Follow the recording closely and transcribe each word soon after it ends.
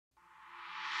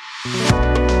Welcome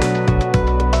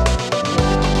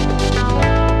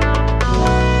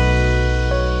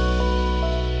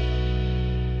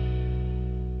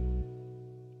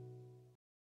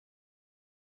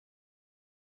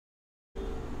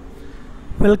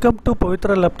to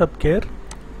Pavithra Laptop Care.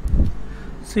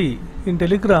 See, in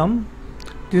Telegram,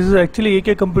 this is actually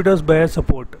AK Computers BIOS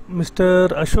support. Mr.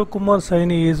 Ashok Kumar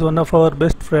Saini is one of our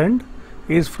best friend.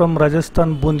 He is from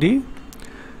Rajasthan, Bundi.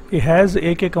 He has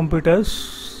AK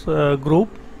Computers group.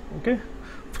 Okay.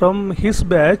 From his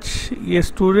batch, a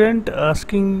student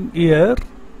asking here.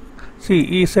 See,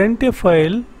 he sent a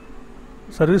file,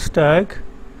 service tag,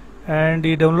 and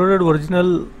he downloaded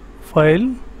original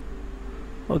file.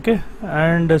 Okay,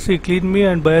 and see, clean me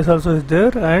and BIOS also is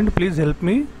there, and please help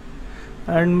me.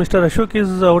 And Mr. Ashok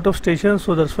is out of station,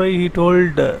 so that's why he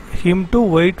told him to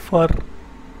wait for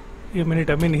a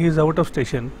minute. I mean, he is out of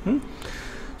station.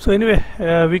 So anyway,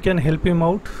 we can help him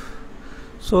out.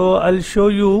 So I'll show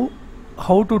you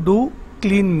how to do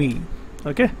clean me.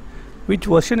 Okay, which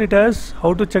version it has,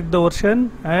 how to check the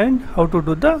version, and how to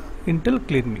do the Intel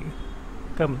clean me.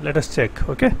 Come, let us check.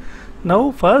 Okay,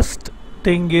 now first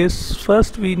thing is,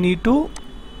 first we need to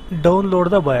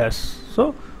download the BIOS.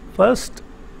 So first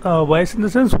BIOS in the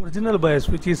sense original BIOS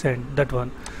which is sent, that one.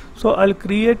 So I'll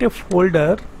create a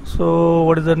folder. So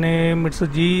what is the name? It's a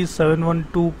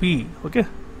G712P. Okay,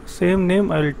 same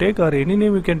name I will take, or any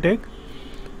name you can take,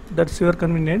 that's your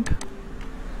convenient,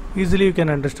 easily you can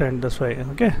understand, that's why.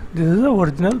 Okay, this is the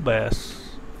original BIOS.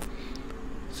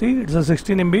 See, it's a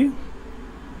 16 MB.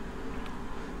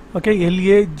 Okay,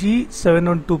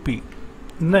 LAG712P.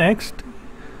 Next,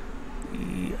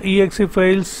 exe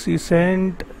files is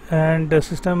sent, and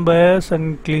system BIOS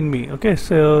and clean me. Okay,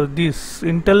 so this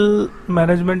Intel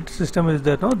management system is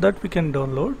there now, that we can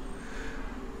download.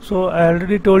 So I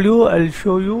already told you, I'll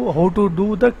show you how to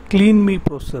do the clean me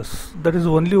process. That is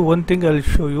only one thing I'll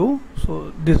show you.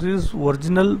 So this is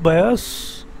original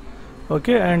BIOS.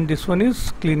 Okay, and this one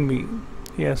is clean me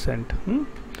he has sent.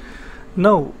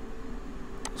 Now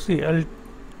see, I'll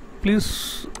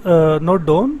please note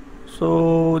down.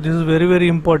 So this is very, very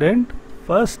important.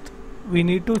 First we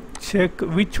need to check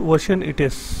which version it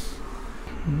is.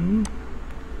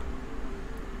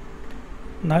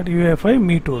 Not UEFI,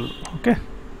 me tool. Okay,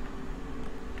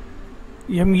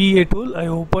 MEA tool I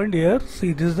opened here.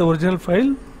 See, this is the original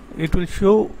file. It will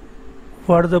show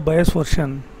what the BIOS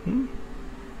version.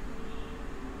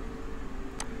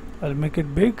 I'll make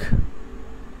it big.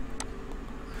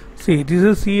 See, this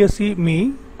is CSE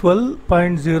me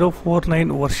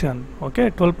 12.049 version.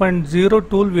 Okay, 12.0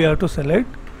 tool we have to select.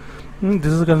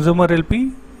 This is consumer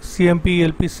LP, CMP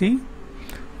LPC.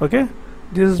 Okay,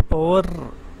 this is power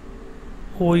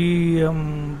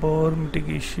OEM, power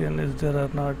mitigation is there or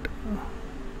not?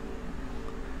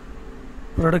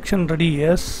 Production ready,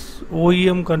 yes.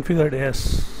 OEM configured,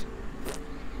 yes.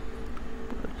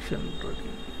 Production ready.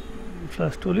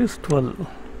 Flash tool is 12.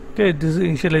 Okay, this is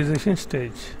initialization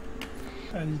stage.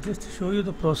 I'll just show you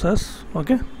the process.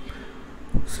 Okay,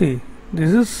 see,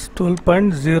 this is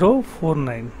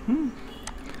 12.049.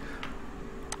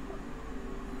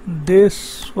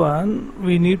 This one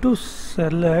we need to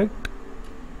select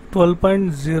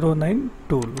 12.09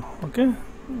 tool. Okay,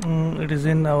 it is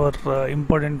in our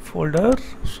important folder.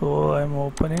 So I'm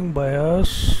opening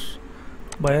BIOS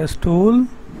tool,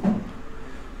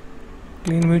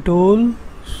 clean me tool.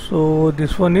 So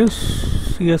this one is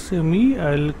CSME.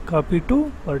 I'll copy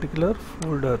to particular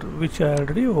folder which I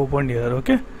already opened here.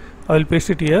 Okay, I will paste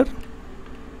it here.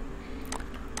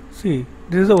 See,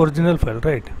 this is the original file,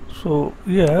 right? So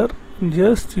here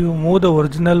just you move the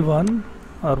original one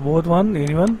or both one,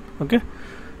 anyone. Okay,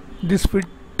 this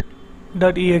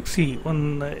fit.exe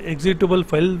one executable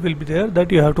file will be there,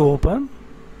 that you have to open.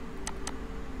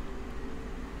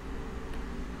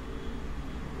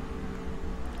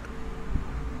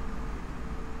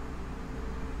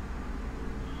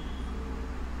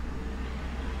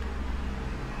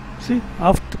 See,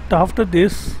 after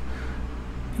this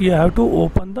you have to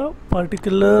open the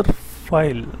particular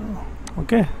file,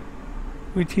 okay,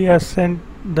 which he has sent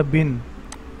the bin,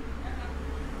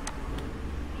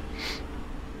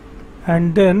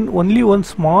 and then only one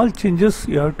small changes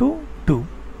you have to do.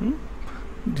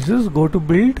 This is go to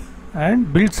build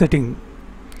and build setting.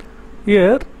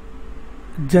 Here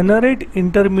generate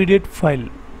intermediate file.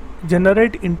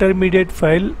 Generate intermediate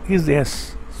file is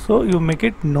yes, so you make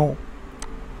it no.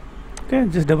 Okay,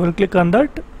 just double click on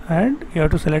that and you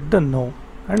have to select the no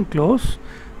and close,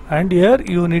 and here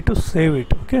you need to save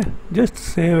it. Okay, just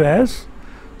save as,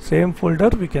 same folder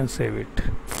we can save it.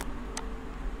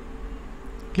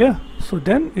 Clear? So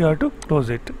then you have to close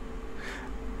it.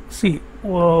 see,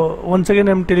 once again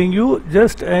I am telling you,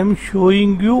 just I am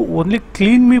showing you only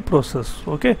clean me process.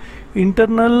 Okay,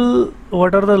 internal,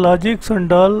 what are the logics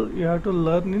and all, you have to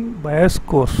learn in BIOS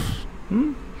course,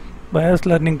 BIOS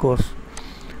learning course.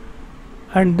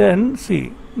 And then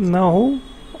see, now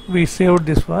we saved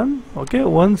this one. Okay,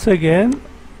 once again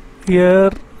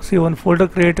here, see, one folder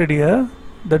created here,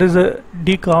 that is a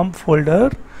decomp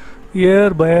folder. Here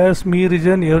BIOS, me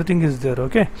region, everything is there.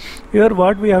 Okay, here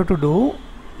what we have to do,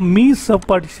 me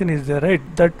subpartition is there, right?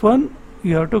 That one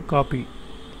you have to copy.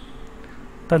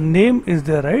 The name is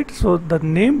there, right? So the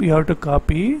name you have to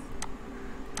copy,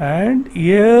 and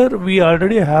here we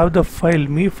already have the file,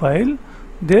 me file,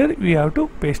 there we have to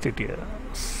paste it here.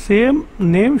 Same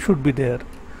name should be there.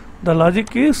 The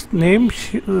logic is name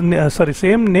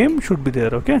same name should be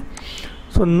there. Okay,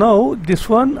 so now this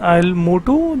one I'll move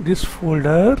to this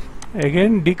folder.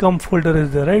 Again decomp folder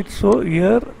is there, right? So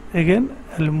here again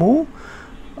I'll move.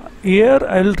 Here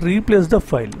I'll replace the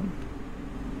file.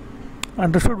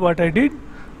 Understood what I did?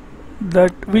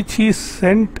 That which is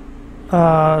sent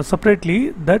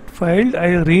separately, that file I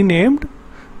renamed.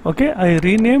 Okay, I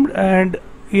renamed, and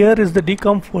here is the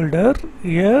decomp folder.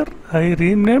 Here I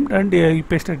renamed and I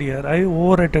pasted here. I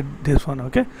overwrote this one.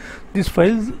 Okay, this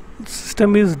file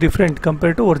system is different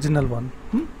compared to original one.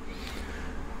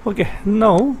 Okay,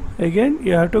 now again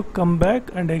you have to come back,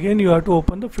 and again you have to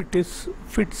open the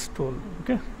fits tool.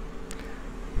 Okay,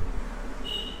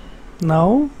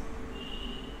 now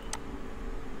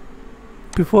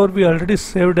before we already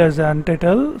saved as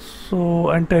untitled, so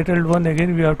untitled one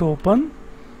again we have to open.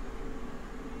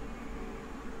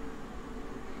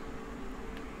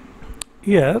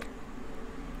 Here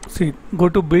see, go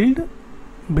to build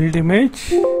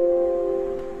image,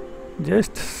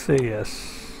 just say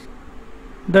yes.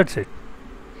 That's it.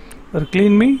 Or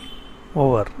clean me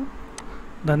over.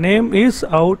 The name is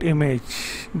out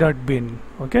image.bin.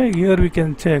 Okay, here we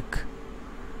can check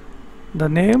the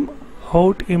name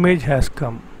out image has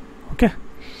come. Okay,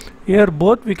 here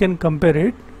both we can compare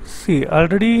it. See,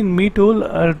 already in me tool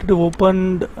I already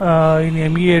opened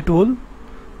in MEA tool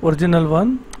original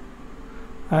one,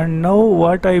 and now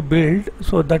what I built,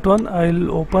 so that one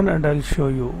I'll open and I'll show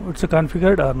you it's a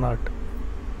configured or not.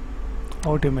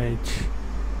 Out image,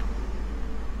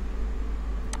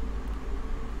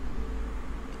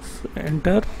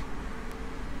 enter.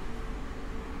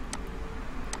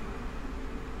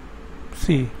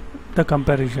 See the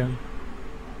comparison.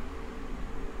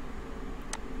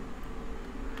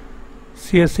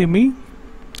 CSC me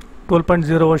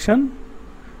 12.0 version,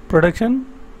 production,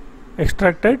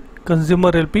 extracted,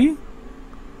 consumer LP,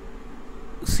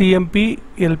 CMP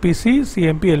LPC,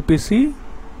 CMP LPC,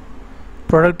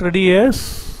 product ready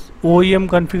as, OEM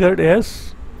configured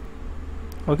as.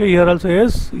 Okay, here also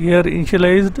yes, here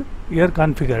initialized, here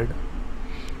configured.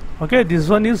 Okay, this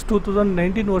one is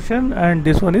 2019 version and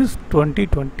this one is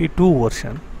 2022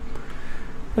 version.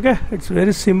 Okay, it's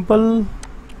very simple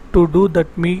to do that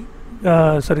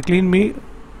clean me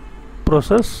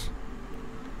process.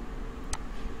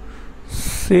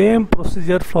 Same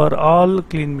procedure for all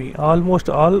clean me, almost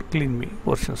all clean me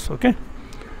versions. Okay,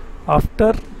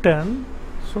 after 10,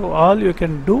 so all you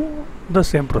can do the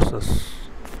same process.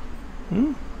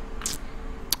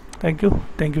 Thank you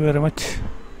very much.